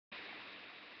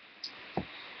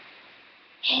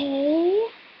Hey,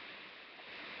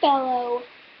 fellow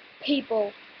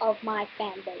people of my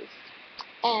fan base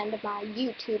and my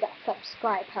YouTube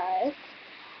subscribers.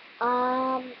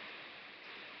 Um,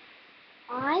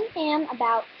 I am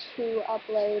about to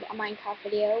upload a Minecraft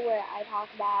video where I talk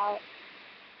about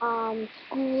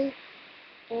school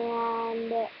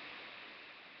and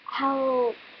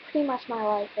how pretty much my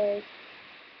life is.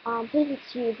 Please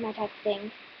excuse my texting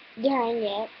during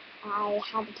it. I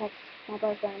had to text my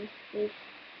boyfriend. He's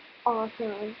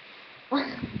awesome.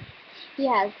 He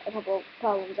has a couple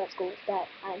problems at school that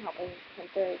I'm helping him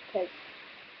through because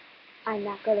I'm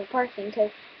not good at parsing. Because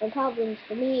when problems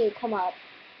for me come up,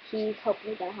 he's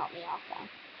hopefully gonna help me also.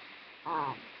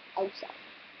 Also,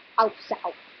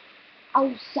 also,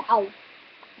 also.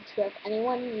 So if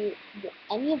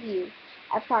any of you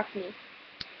have talked to me,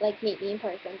 like meet me in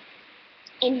person,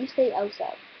 and you say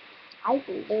also, I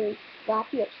will literally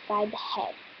slap you upside the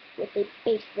head with a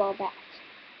baseball bat.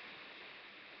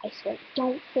 I swear,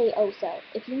 don't say also.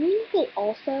 If you mean to say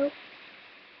also,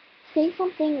 say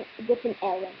something with an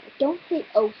L in it. Don't say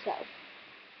also.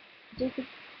 Just a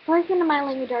person in my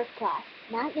language arts class,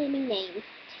 not naming names,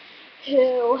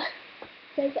 who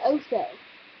says also.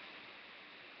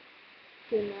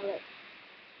 See,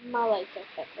 my lights are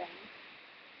flickering.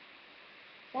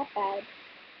 Is that bad?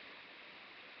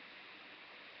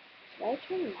 Should I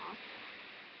turn them off?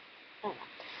 I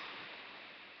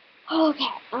don't know.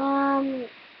 Okay,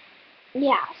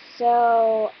 yeah,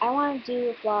 so I want to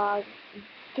do a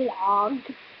vlog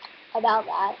about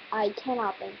that. I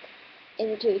cannot think.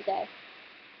 It's a Tuesday.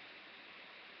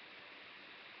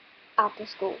 After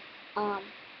school. I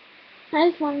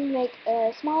just wanted to make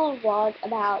a smaller vlog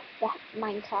about the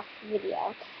Minecraft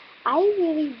video. I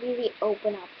really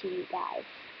open up to you guys.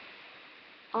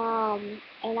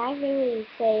 And I really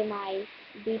say my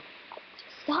deep,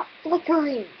 stop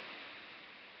flickering.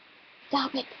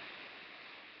 Stop it.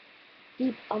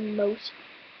 Deep emotion.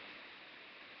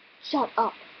 Shut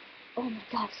up. Oh my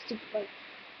god, stupid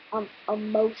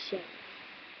emotion.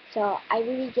 So I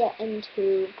really get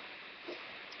into,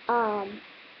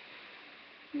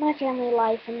 my family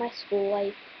life and my school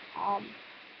life,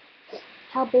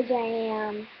 how busy I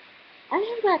am. I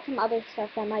have got some other stuff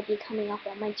that might be coming up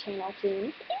on my channel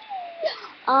soon.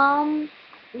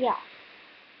 Yeah.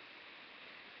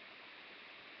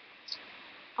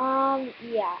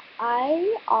 Yeah.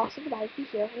 I also would like to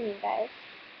hear from you guys.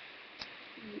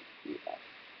 You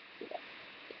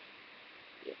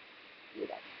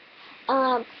guys.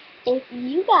 If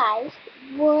you guys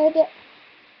would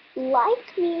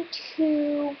like me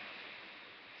to,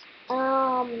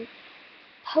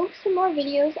 post some more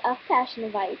videos of fashion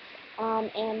advice,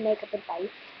 and makeup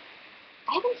advice.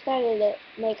 I haven't started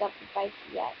makeup advice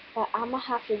yet, but I'm gonna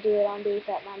have to do it on days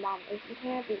that my mom isn't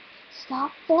here.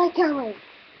 Stop flickering!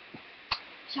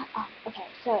 Shut up. Okay,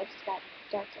 so it's got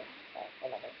darker, so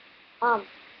whatever.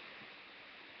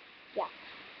 Yeah.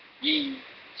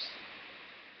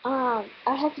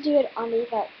 I have to do it on days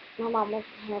that my mom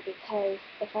isn't here because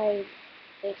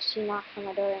if she knocks on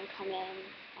my door and come in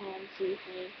and sees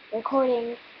me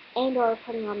recording and or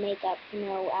putting on makeup for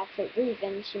no absolute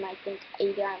reason, she might think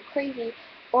either I'm crazy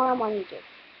or I'm on YouTube.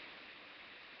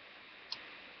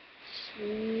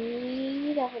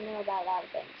 She doesn't know about a lot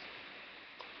of things.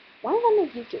 One of them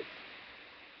is YouTube.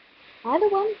 Another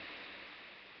one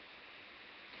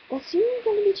that's soon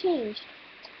going to be changed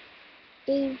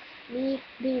is me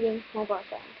beating my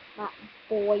boyfriend, my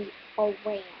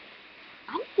boyfriend.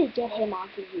 I need to get him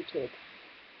onto YouTube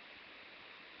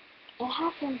and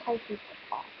have him play some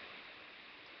football.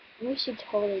 We should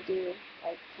totally do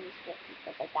like some skits and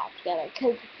stuff like that together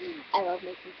because I love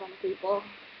making fun of people.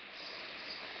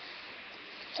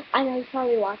 I know he's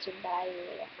probably watching, but I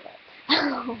really don't care.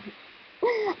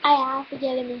 I have to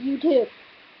get him a YouTube.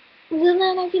 So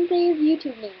then I can say his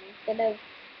YouTube name instead of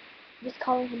just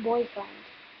calling him boyfriend.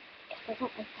 Because I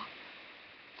don't like that.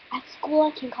 At school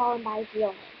I can call him by his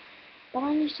real name. But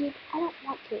on YouTube, I don't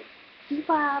want to. He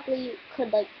probably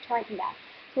could like track him down.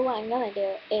 So what I'm gonna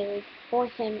do is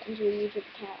force him into a YouTube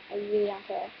account. I really don't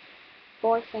care.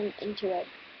 Force him into it.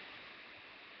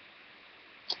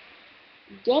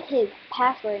 Get his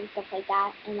password and stuff like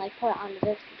that, and like put it onto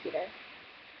this computer.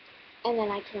 And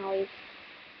then I can always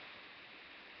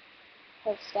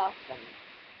post stuff and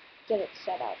get it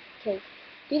set up. Cause,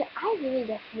 dude, I really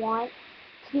just want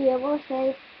to be able to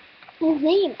say his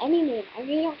name, any name. I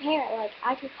really don't care. Like,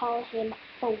 I could call him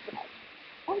Bobo. I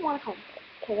don't want to call him Bobo,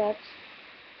 because that's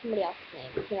somebody else's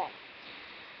name. Yeah.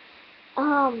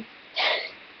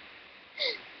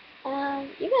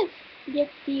 You guys get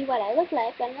to see what I look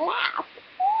like and laugh.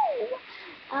 Ooh.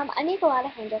 I make a lot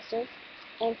of hand gestures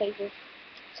and faces.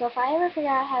 So if I ever figure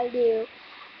out how to do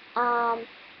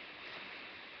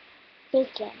face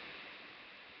cam,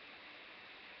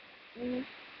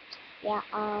 yeah,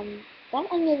 that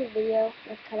ended the video.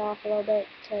 Let's cut off a little bit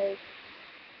because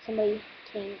somebody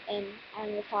came in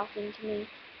and was talking to me.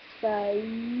 So, yeah,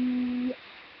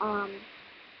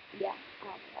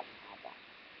 let me have that.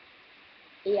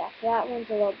 Yeah, so that one's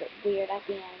a little bit weird at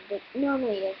the end. But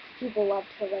normally it's people love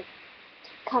to like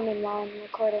come in while I'm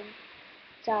recording.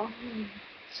 So,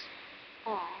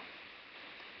 uh,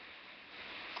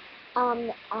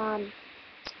 um, um,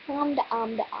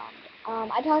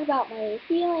 I talk about my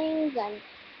feelings and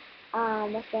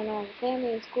what's going on in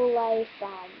family and school life.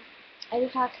 I do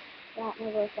talk about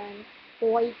my boyfriend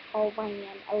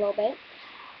a little bit,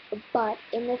 but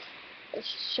in this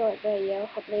short video,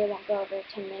 hopefully it won't go over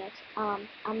 10 minutes. I'm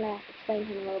gonna explain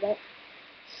him a little bit.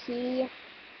 He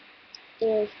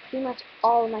is pretty much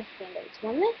all of my standards.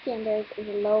 One of my standards is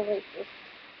a low racist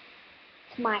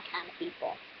to my kind of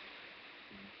people,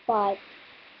 but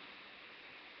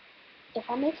if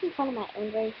I'm making fun of my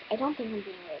own race, I don't think I'm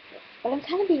being racist. But I'm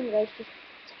kind of being racist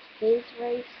to his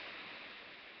race.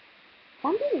 If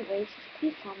I'm being racist,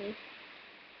 please tell me.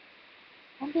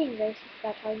 If I'm being racist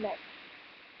about talking about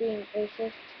being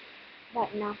racist,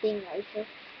 about not being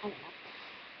racist, I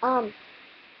don't know.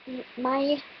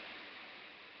 My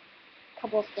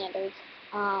couple of standards,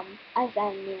 I've added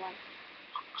a new one.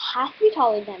 Has to be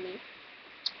taller than me.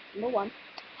 Number one.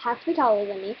 Has to be taller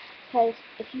than me. Because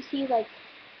if you see, like,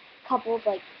 couple of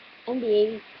like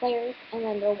NBA players and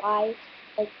then their wives,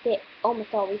 like they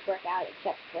almost always work out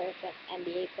except for the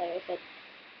NBA players like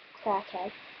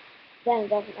crackheads. Then it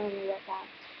doesn't normally work out.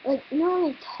 Like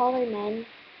normally taller men,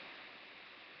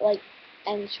 like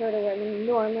and shorter women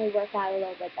normally work out a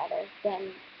little bit better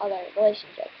than other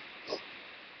relationships.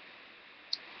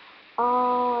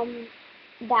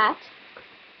 That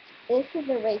this is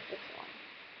the racist one.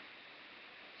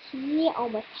 He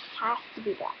almost has to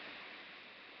be black.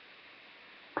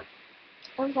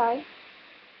 I'm sorry,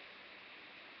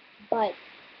 but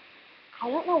I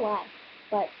don't know why,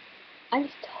 but I'm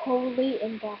just totally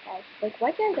in black eyes. Like,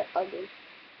 white guys are ugly.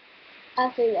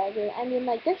 Absolutely ugly. I mean,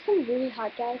 like, there's some really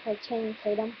hot guys, like Channing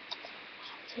Tatum.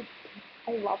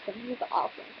 I love him. He's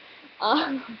awesome.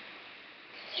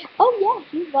 Oh, yeah,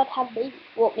 he's about to have a baby.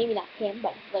 Well, maybe not him,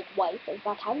 but his, like, wife is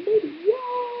about to have a baby.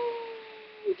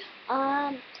 Yay!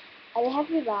 They have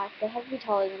to be black. They have to be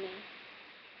taller than me.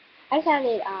 I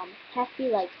decided, has to be,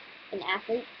 like, an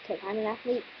athlete, because I'm an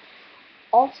athlete.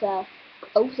 Also,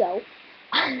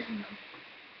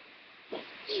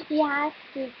 he has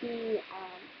to be,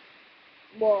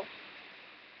 well,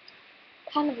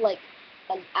 kind of like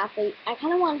an athlete. I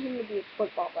kind of want him to be a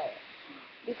football player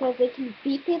because they can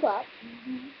beat people up,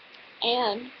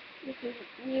 and this is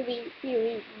really,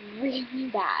 really, really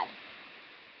bad.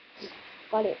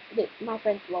 But my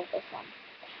friends love this one.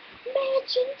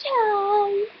 Mansion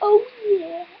time! Oh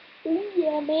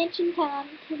yeah, mansion time!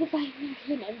 Because if I marry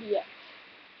an NBA,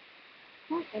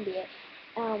 not NBA,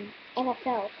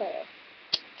 NFL player.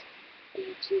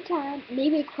 Mansion time!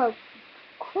 Maybe a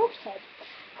crackhead,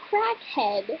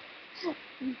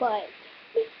 but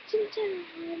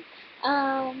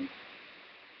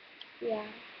yeah.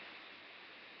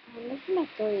 This is my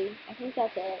story. I think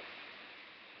that's it.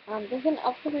 There's an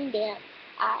upcoming dance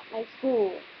at my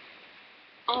school,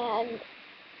 and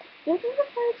this is the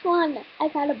first one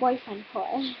I've had a boyfriend for,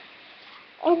 and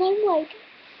I'm like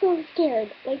so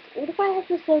scared. Like, what if I have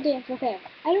to slow dance with him?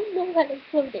 I don't know how to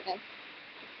slow dance.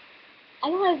 I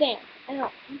don't know how to dance.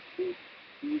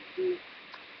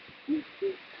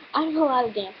 I don't know how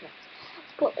to dance.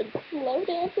 But like, slow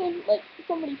dancing, like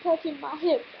somebody touching my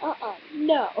hips,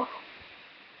 no.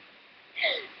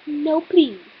 No,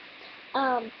 please.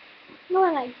 No,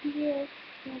 like, ideas,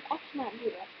 like, I cannot do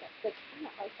that stuff. Like, I'm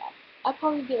not like that. I'd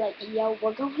probably be like, yo,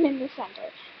 we're going in the center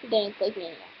to dance like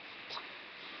maniacs.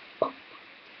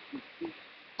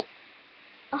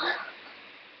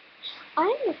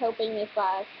 I'm just hoping this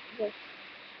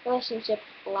relationship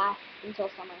lasts until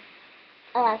summer.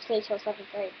 Or actually, till 7th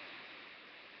grade.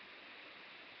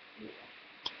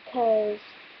 Because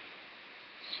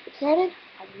it started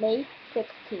on May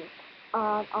 16th.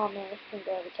 Oh man, this can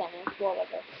go over 10 minutes,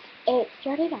 whatever. It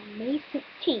started on May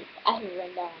 16th. I have it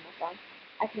written down on my phone.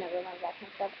 I can never remember that kind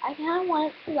of stuff. I kind of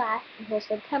want it to last until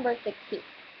September 16th.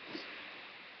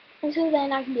 Until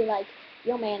then, I can be like,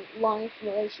 yo man, longest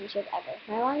relationship ever.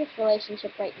 My longest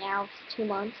relationship right now is 2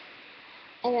 months.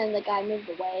 And then the guy moved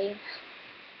away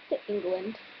to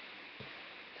England.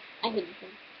 I hated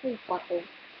him. He's butthole.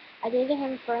 I dated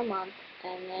him for a month,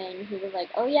 and then he was like,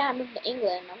 oh yeah, I moved to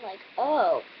England. I'm like,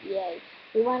 oh, yay.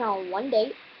 We went on one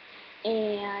date,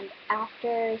 And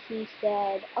after he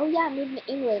said, "Oh yeah, I'm moving to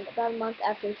England," about a month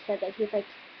after he said that, he was like,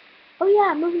 "Oh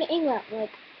yeah, I'm moving to England." I'm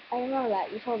like, "I remember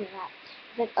that. You told me that."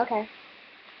 He's like, "Okay,"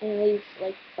 and he leaves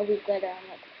like a week later. I'm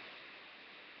like,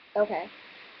 "Okay."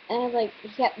 And I was like, he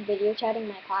kept video chatting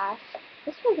my class.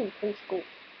 This was in preschool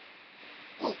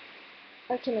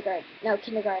or kindergarten. No,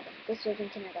 kindergarten. This was in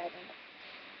kindergarten.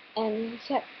 And he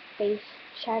kept face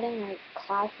chatting my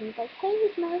class, and he's like, "Hey,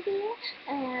 is Mel here?"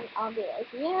 And I'll be like,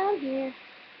 "Yeah, I'm here."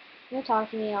 You're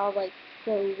talking to me all like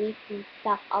for weeks and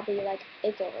stuff. I'll be like,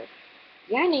 "It's over.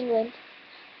 You're in England.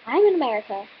 I'm in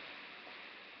America.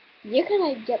 You're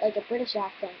gonna get like a British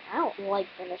accent. I don't like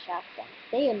British accents.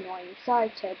 They annoy me. Sorry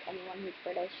to anyone who's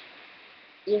British.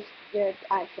 If your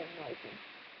accent annoys me.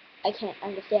 I can't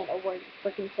understand a word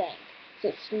you're freaking saying.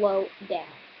 So slow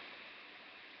down."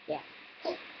 Yeah.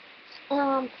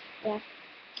 Um, yeah.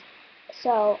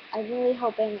 So I'm really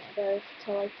hoping it goes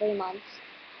to like 3 months.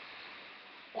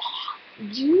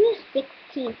 June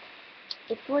 16th,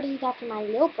 it's 4 days after my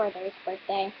little brother's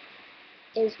birthday,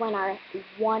 is when our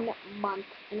 1 month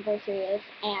anniversary is,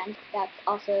 and that's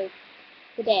also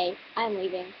the day I'm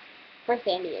leaving for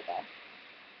San Diego.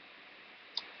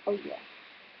 Oh yeah.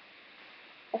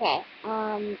 Okay,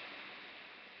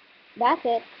 that's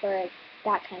it for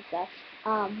that kind of stuff.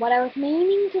 What I was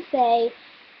meaning to say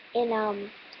in my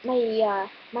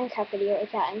Minecraft video is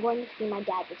that I'm going to see my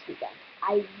dad this weekend.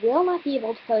 I will not be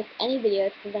able to post any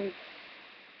videos because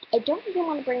I don't even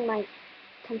want to bring my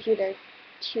computer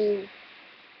to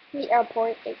the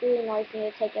airport. It really annoys me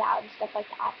to take it out and stuff like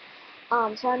that.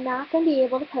 So I'm not going to be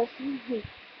able to post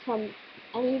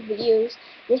any videos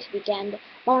this weekend,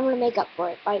 but I'm going to make up for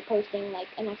it by posting like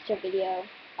an extra video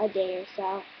a day or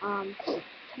so.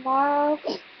 Tomorrow,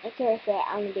 Thursday,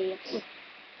 I'm going to be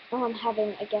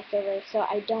having a guest over, so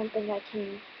I don't think I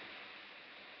can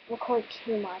record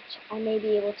too much. I may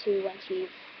be able to when she's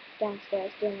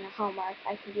downstairs doing her homework.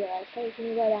 I can be like, "Hey, can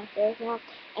you go downstairs now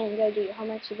and go do your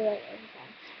homework?" She'll be like, "Okay."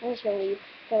 And then she'll leave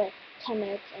for like 10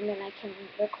 minutes, and then I can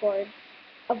record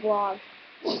a vlog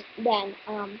then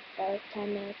for like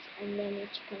 10 minutes, and then when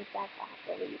she comes back, I'll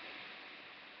have to leave.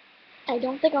 I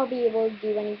don't think I'll be able to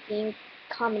do any game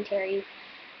commentaries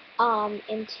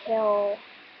until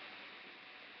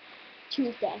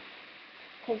Tuesday,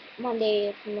 because Monday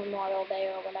is Memorial Day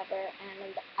or whatever,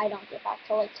 and I don't get back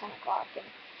till like 10 o'clock, and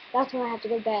that's when I have to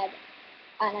go to bed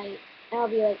at night, and I'll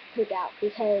be like pooped out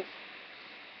because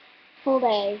full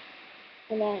day,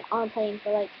 and then on a plane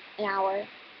for like an hour,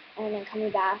 and then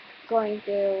coming back, going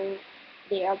through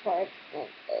the airport.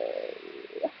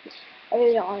 I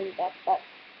really don't want to do that, but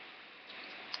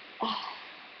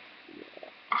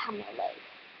I have my leg.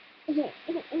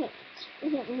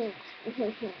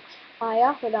 I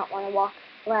also don't want to walk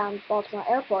around Baltimore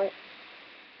Airport,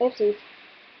 oopsies,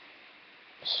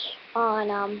 on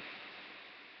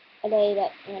a day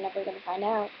that you're never going to find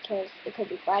out, because it could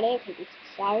be Friday, it could be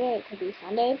Saturday, it could be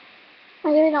Sunday. I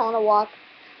really don't want to walk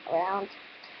around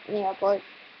in the airport,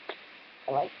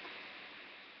 or like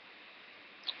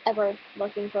ever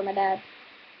looking for my dad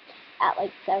at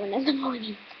like 7 in the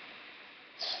morning.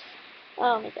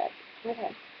 Oh my god.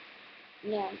 Okay.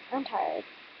 Yeah, I'm tired.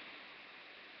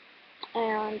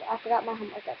 And I forgot my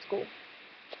homework at school.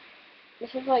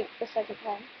 This is like the second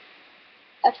time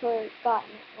I've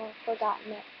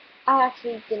forgotten it. I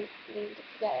actually didn't mean to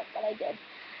forget it, but I did.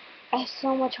 I have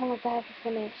so much homework that I have to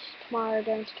finish tomorrow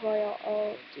during tutorial.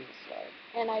 Oh, Jesus Lord.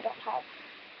 And I don't have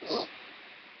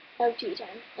OT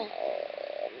time.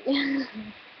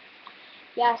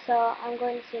 Yeah, so I'm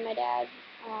going to see my dad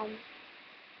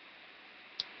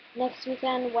next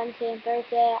weekend, Wednesday and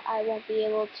Thursday. I won't be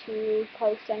able to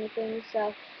post anything,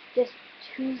 so just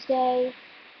Tuesday,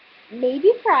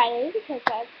 maybe Friday, because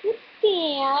that's the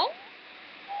dance.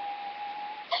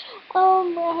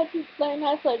 I had to learn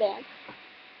how to slow dance.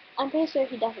 I'm pretty sure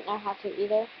he doesn't know how to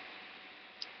either.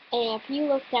 And if you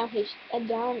look down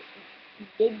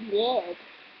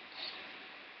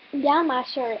down my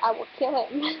shirt, I will kill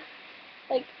him.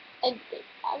 Like, and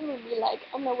I'm gonna be like,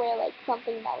 I'm gonna wear like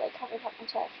something that like covers up my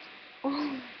chest.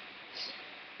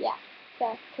 Yeah.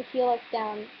 So, if he looks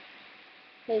down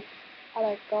his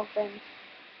other girlfriend's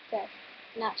chest,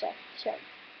 not chest, shirt.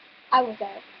 I was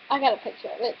there. I got a picture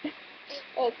of it. It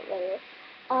was hilarious.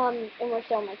 And we're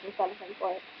still making fun of him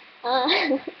for it.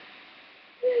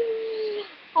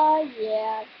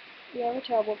 Yeah. Yeah, we're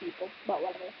terrible people, but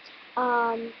whatever.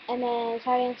 And then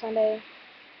Saturday and Sunday.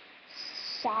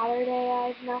 Saturday I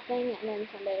have nothing, and then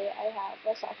Sunday I have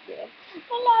a soccer game.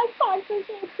 My last soccer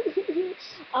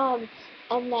game.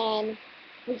 And then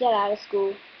we get out of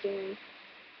school June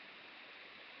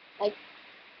like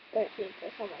 13th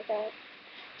or something like that.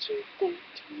 June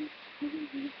 13th.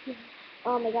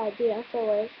 oh my god, dude, I'm so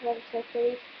worried. I have a first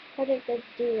study project that's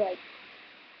due like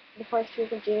the first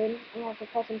week of June, and I have to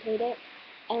presentate it,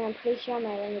 and I'm pretty sure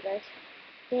my language arts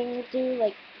thing is due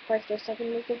like the first or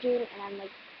second week of June, and I'm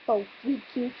like so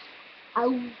weak.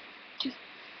 Ow. Just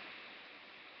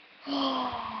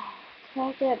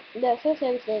the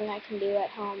associated thing I can do at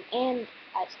home and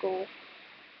at school.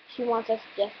 She wants us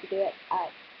just to do it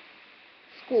at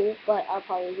school, but I'll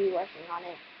probably be working on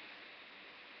it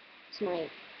tonight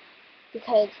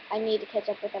because I need to catch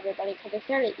up with everybody because I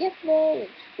started yesterday and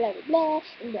blah blah blah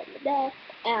and blah blah blah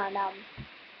and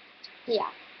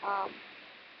yeah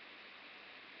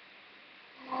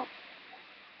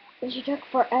and she took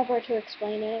forever to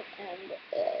explain it and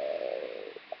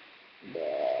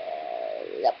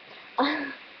yep.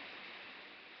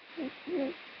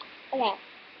 Okay.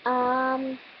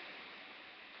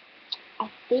 I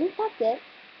think that's it.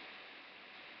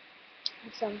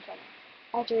 So I'm trying to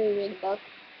have to reread the book.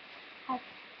 I have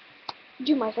to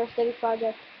do my first study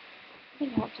project. I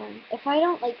think I have time. If I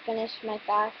don't like finish my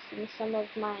facts and some of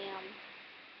my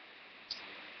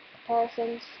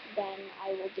comparisons, then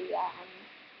I will do that on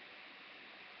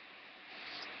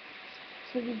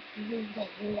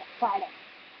Friday.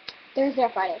 Thursday or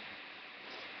Friday.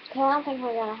 Because I don't think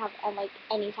we're gonna have like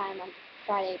any time on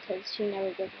Friday because she never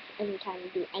gives us any time to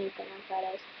do anything on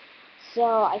Fridays. So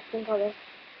I think I'll just,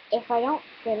 if I don't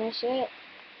finish it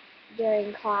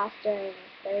during class during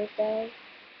Thursday,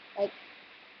 like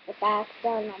the facts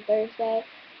done on Thursday,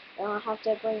 then I'll have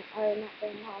to bring, or not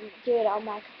bring it home, do it on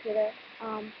my computer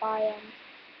by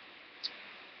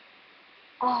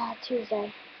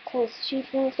Tuesday. Because she's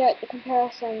gonna start the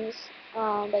comparisons,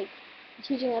 like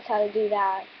teaching us how to do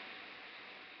that.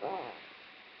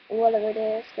 Whatever it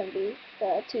is going to be,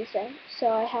 the Tuesday. So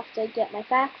I have to get my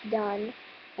facts done,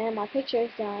 and my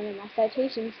pictures done, and my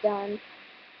citations done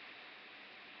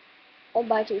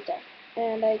by Tuesday.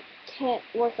 And I can't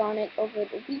work on it over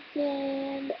the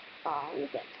weekend. Let me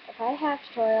think. If I have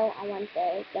tutorial on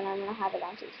Wednesday, then I'm going to have it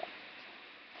on Tuesday.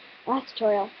 I have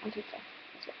tutorial on Tuesday.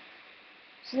 That's right.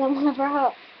 So then whatever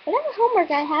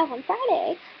homework I have on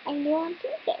Friday, I can do on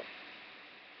Tuesday.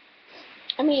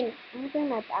 I mean, I'm gonna bring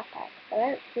my backpack, but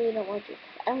I really don't want to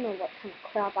because I don't know what kind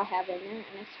of crap I have in there,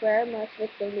 and I swear most of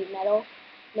it's gonna be metal.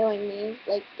 Knowing me,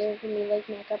 like there's gonna be like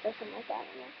makeup or something like that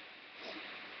in there.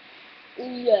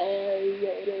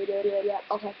 Yeah.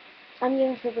 Okay. I'm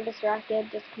getting super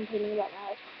distracted just complaining about my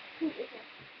life.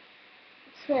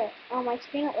 I swear, on my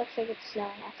screen it looks like it's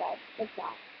snowing outside. It's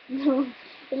not.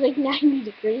 It's like 90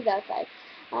 degrees outside.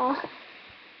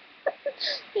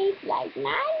 It's like 90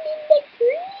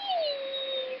 degrees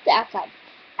outside.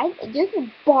 There's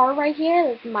a bar right here,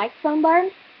 this microphone bar,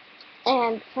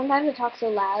 and sometimes it talks so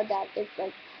loud that it's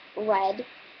like red.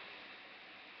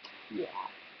 Yeah.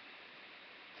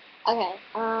 Okay,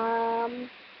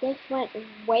 this went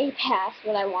way past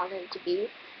what I wanted it to be,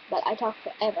 but I talked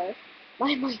forever.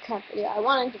 My Minecraft video, I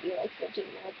wanted it to be like 15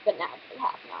 minutes, but now it's like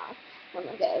half an hour. I'm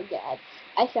like, oh god.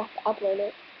 I still have to upload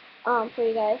it, for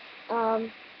you guys.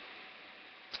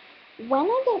 When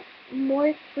I get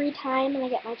more free time and I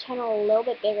get my channel a little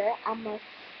bit bigger, I'm going to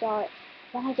start,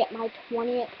 when I get my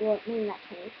 20th, well, maybe not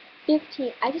 20th,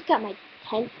 15, I just got my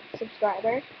 10th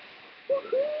subscriber.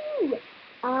 Woohoo!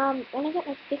 When I get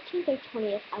my 15th or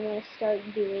 20th, I'm going to start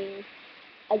doing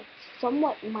a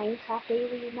somewhat Minecraft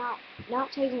daily, not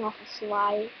taking off a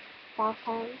Sly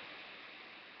Foxhound.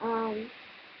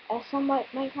 A somewhat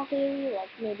Minecraft daily, like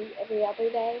maybe every other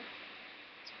day.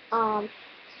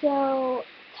 So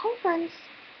tell friends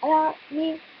about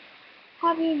me.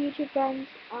 Have your YouTube friends.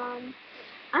 I'm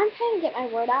trying to get my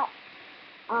word out.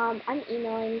 I'm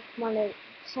emailing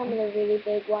some of the really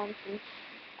big ones and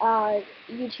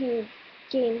YouTube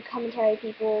game commentary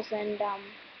peoples and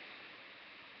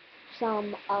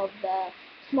some of the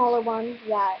smaller ones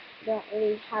that don't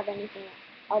really have anything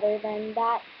other than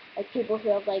that, like people who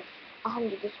have like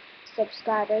 100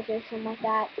 subscribers or something like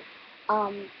that.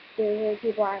 Those are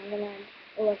people I'm gonna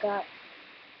look up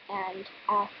and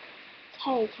ask,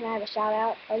 hey, can I have a shout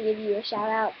out? I'll give you a shout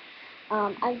out.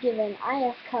 I've given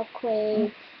IS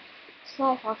Cupquake,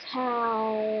 Sly Fox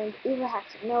Hound,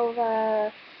 Uberhacks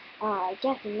Nova,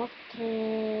 Jeffy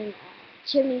Mexican,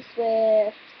 Chimney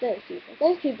Swift, those people.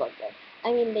 Those people are good.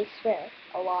 I mean, they swear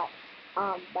a lot.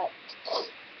 But,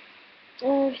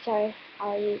 oh, sorry,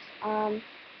 allergies.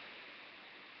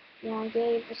 Yeah, I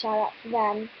gave a shout out to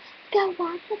them. Go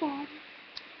watch them.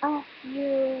 If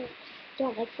you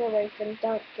don't like swear words, then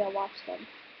don't go watch them.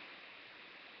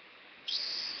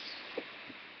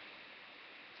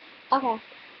 Okay,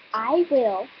 I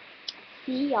will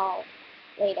see y'all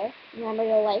later. Remember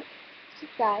to like,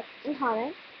 subscribe, and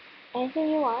comment anything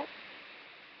you want.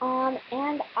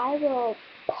 And I will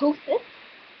post this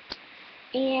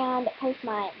and post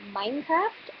my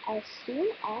Minecraft as soon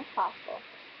as possible.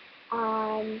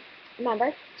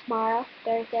 Remember, tomorrow,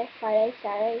 Thursday, Friday,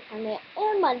 Saturday, Sunday,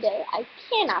 and Monday, I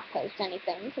cannot post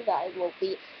anything because I will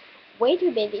be way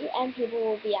too busy and people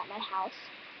will be at my house.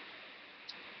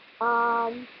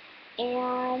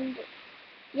 And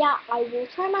yeah, I will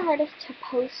try my hardest to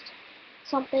post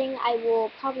something. I will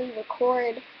probably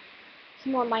record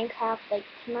some more Minecraft like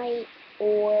tonight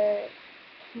or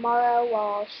tomorrow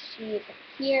while she isn't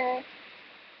here.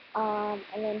 And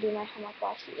then do my homework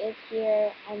while she is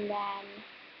here, and then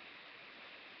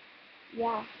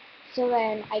yeah, so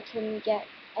then I can get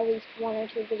at least 1 or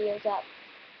 2 videos up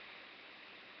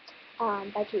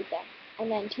by Tuesday.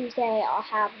 And then Tuesday I'll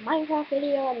have a Minecraft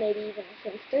video and maybe even a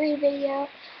Sims 3 video.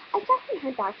 I still haven't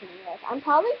heard back from you guys. I'm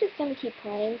probably just going to keep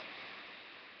playing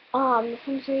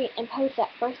Sims 3 and post that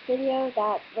first video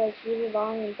that was really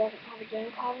long and doesn't have a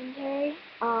game commentary.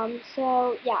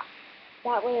 So yeah,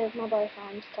 that was my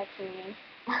boyfriend texting me.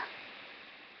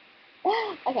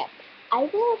 Okay, I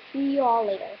will see you all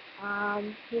later.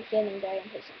 He's getting very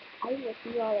impatient. I will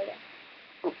see you all later.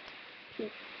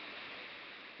 Peace.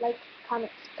 Like,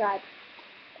 comment, subscribe.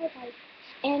 Bye-bye.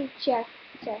 And share.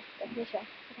 Share. Definitely share.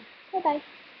 Okay. Bye-bye.